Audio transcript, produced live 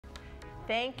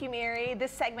Thank you, Mary.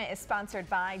 This segment is sponsored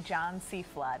by John C.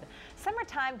 Flood.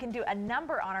 Summertime can do a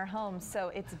number on our homes, so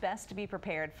it's best to be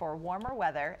prepared for warmer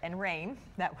weather and rain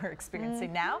that we're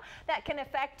experiencing now. That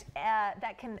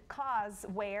can cause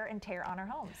wear and tear on our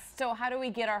homes. So how do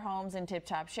we get our homes in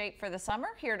tip-top shape for the summer?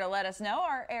 Here to let us know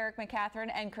are Eric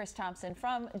McCatherine and Chris Thompson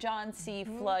from John C.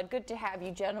 Flood. Good to have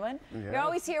you, gentlemen. Yes. You're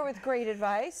always here with great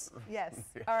advice. Yes.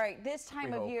 All right, this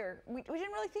time of year, we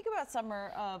didn't really think about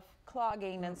summer of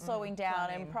clogging and slowing down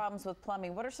and problems with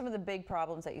plumbing. What are some of the big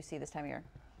problems that you see this time of year?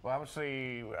 Well,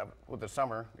 obviously, with the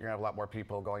summer, you're going to have a lot more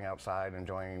people going outside,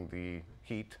 enjoying the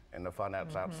heat and the fun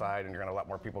that's outside, and you're going to have a lot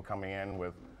more people coming in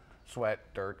with sweat,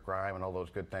 dirt, grime, and all those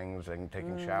good things, and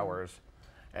taking showers.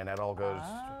 And that all goes,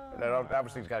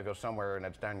 obviously it's got to go somewhere, and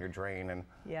that's down your drain. And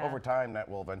over time, that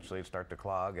will eventually start to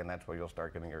clog, and that's where you'll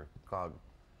start getting your clogged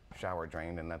shower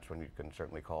drained, and that's when you can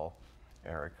certainly call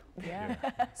Eric. Yeah.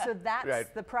 So that's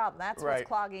the problem. That's what's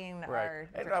clogging our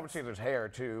And obviously there's hair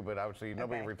too, but obviously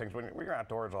nobody really thinks when you're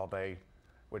outdoors all day,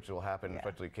 which will happen,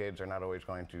 especially kids are not always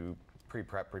going to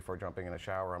pre-prep before jumping in a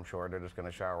shower. I'm sure they're just going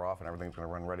to shower off and everything's going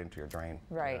to run right into your drain.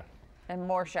 Right. And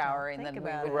more showering than we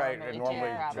would normally do,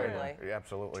 probably. Yeah,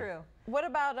 absolutely. True. What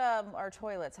about our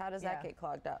toilets? How does that get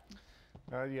clogged up?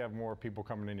 You have more people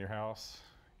coming in your house.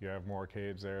 You have more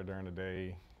kids there during the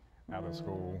day, out of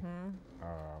school.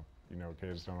 You know,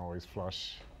 kids don't always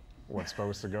flush what's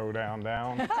supposed to go down.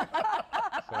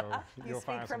 So you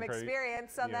speak from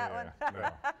experience on that one.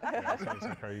 I've seen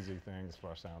some crazy things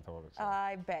flush down toilets. So.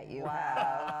 I bet you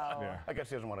have. Yeah. I guess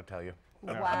he doesn't want to tell you.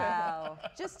 Wow.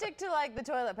 Just stick to like the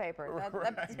toilet paper.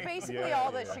 That's basically all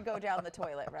that should go down the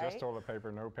toilet, right? Just toilet paper,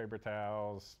 no paper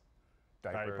towels,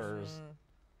 diapers.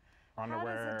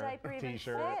 Underwear,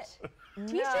 t-shirts.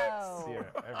 T-shirts?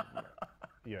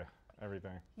 Yeah,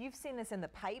 everything. You've seen this in the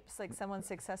pipes, like someone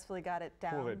successfully got it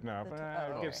down. Pull it, no,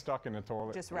 it gets stuck in the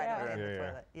toilet. Just right in the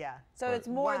toilet. Yeah. So it's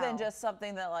more than just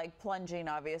something that like plunging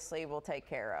obviously will take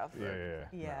care of.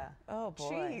 Yeah. Oh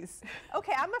boy. Jeez.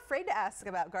 Okay, I'm afraid to ask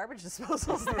about garbage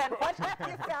disposals then. What have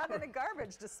you found in a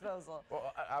garbage disposal?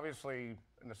 Well, obviously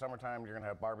in the summertime you're going to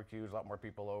have barbecues, a lot more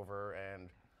people over, and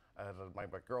as my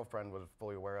girlfriend was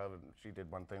fully aware of, and she did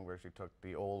one thing where she took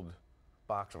the old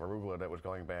box of arugula that was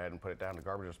going bad and put it down to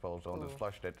garbage disposal and just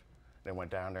flushed it. Then went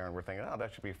down there and we're thinking, oh,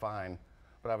 that should be fine.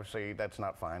 But obviously that's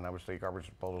not fine. Obviously garbage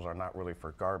disposals are not really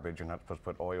for garbage. You're not supposed to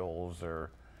put oils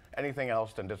or anything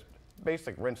else than just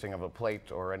basic rinsing of a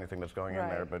plate or anything that's going in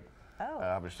there. But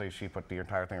obviously she put the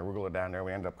entire thing of arugula down there.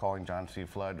 We ended up calling John C.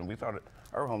 Flood, and we thought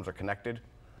our homes are connected.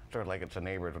 Sort of like it's the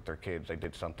neighbors with their kids. They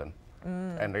did something.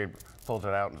 And they pulled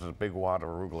it out, and there's a big wad of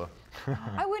arugula.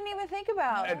 I wouldn't even think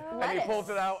about it. And he pulls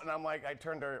it out, and I'm like, I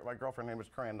turned to my girlfriend, name was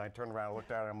Corinne, and I turned around and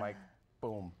looked at her, and I'm like,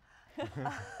 boom.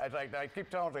 I keep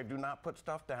telling them, do not put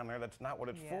stuff down there. That's not what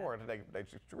it's for. They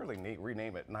should really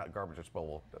rename it, not garbage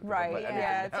disposal. Right,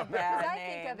 it's a bad I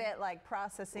think of it like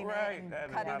processing it and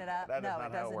cutting it up. No, it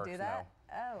doesn't do that.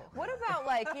 Oh. What about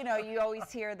like, you know, you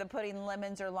always hear the putting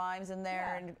lemons or limes in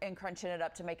there and crunching it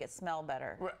up to make it smell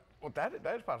better. Well, that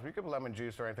is possible. You could put lemon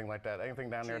juice or anything like that. Anything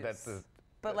down there that's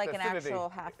but like an actual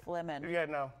half lemon. Yeah,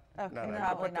 no. Okay, no,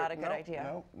 probably not a good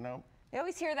idea. No. You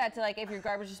always hear that to like if your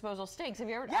garbage disposal stinks. Have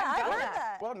you ever done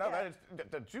that? Well, no, that is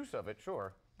the juice of it,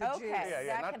 sure. Okay.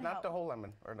 Yeah, not the whole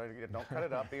lemon. Or don't cut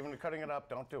it up. Even cutting it up,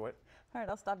 don't do it. All right,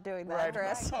 I'll stop doing that.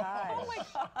 Oh my gosh.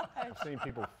 I've seen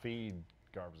people feed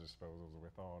garbage disposals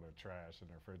with all the trash in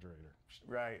the refrigerator.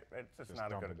 Right, it's just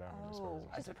not a good disposal.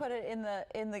 Just put it in the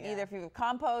either if you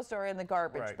compost or in the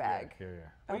garbage bag.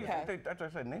 Okay. As I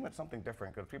said, name it something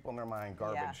different because people in their mind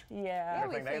garbage. Yeah.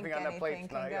 Anything on the plate,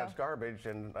 it's garbage,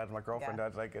 and as my girlfriend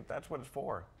does, like that's what it's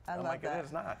for. I'm like, it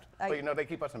is not. But you know, they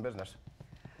keep us in business.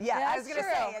 Yeah, I was going to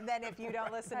say, and then if you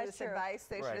don't listen to this advice,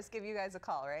 they should just give you guys a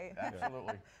call, right?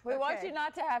 Absolutely. We want you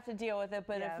not to have to deal with it,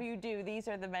 but if you do, these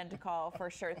are the men to call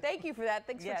for sure. Thank you for that.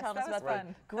 Thanks for telling us about the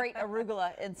great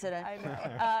arugula incident. I know.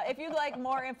 If you'd like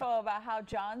more info about how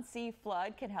John C.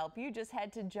 Flood can help you, just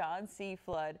head to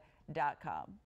johncflood.com.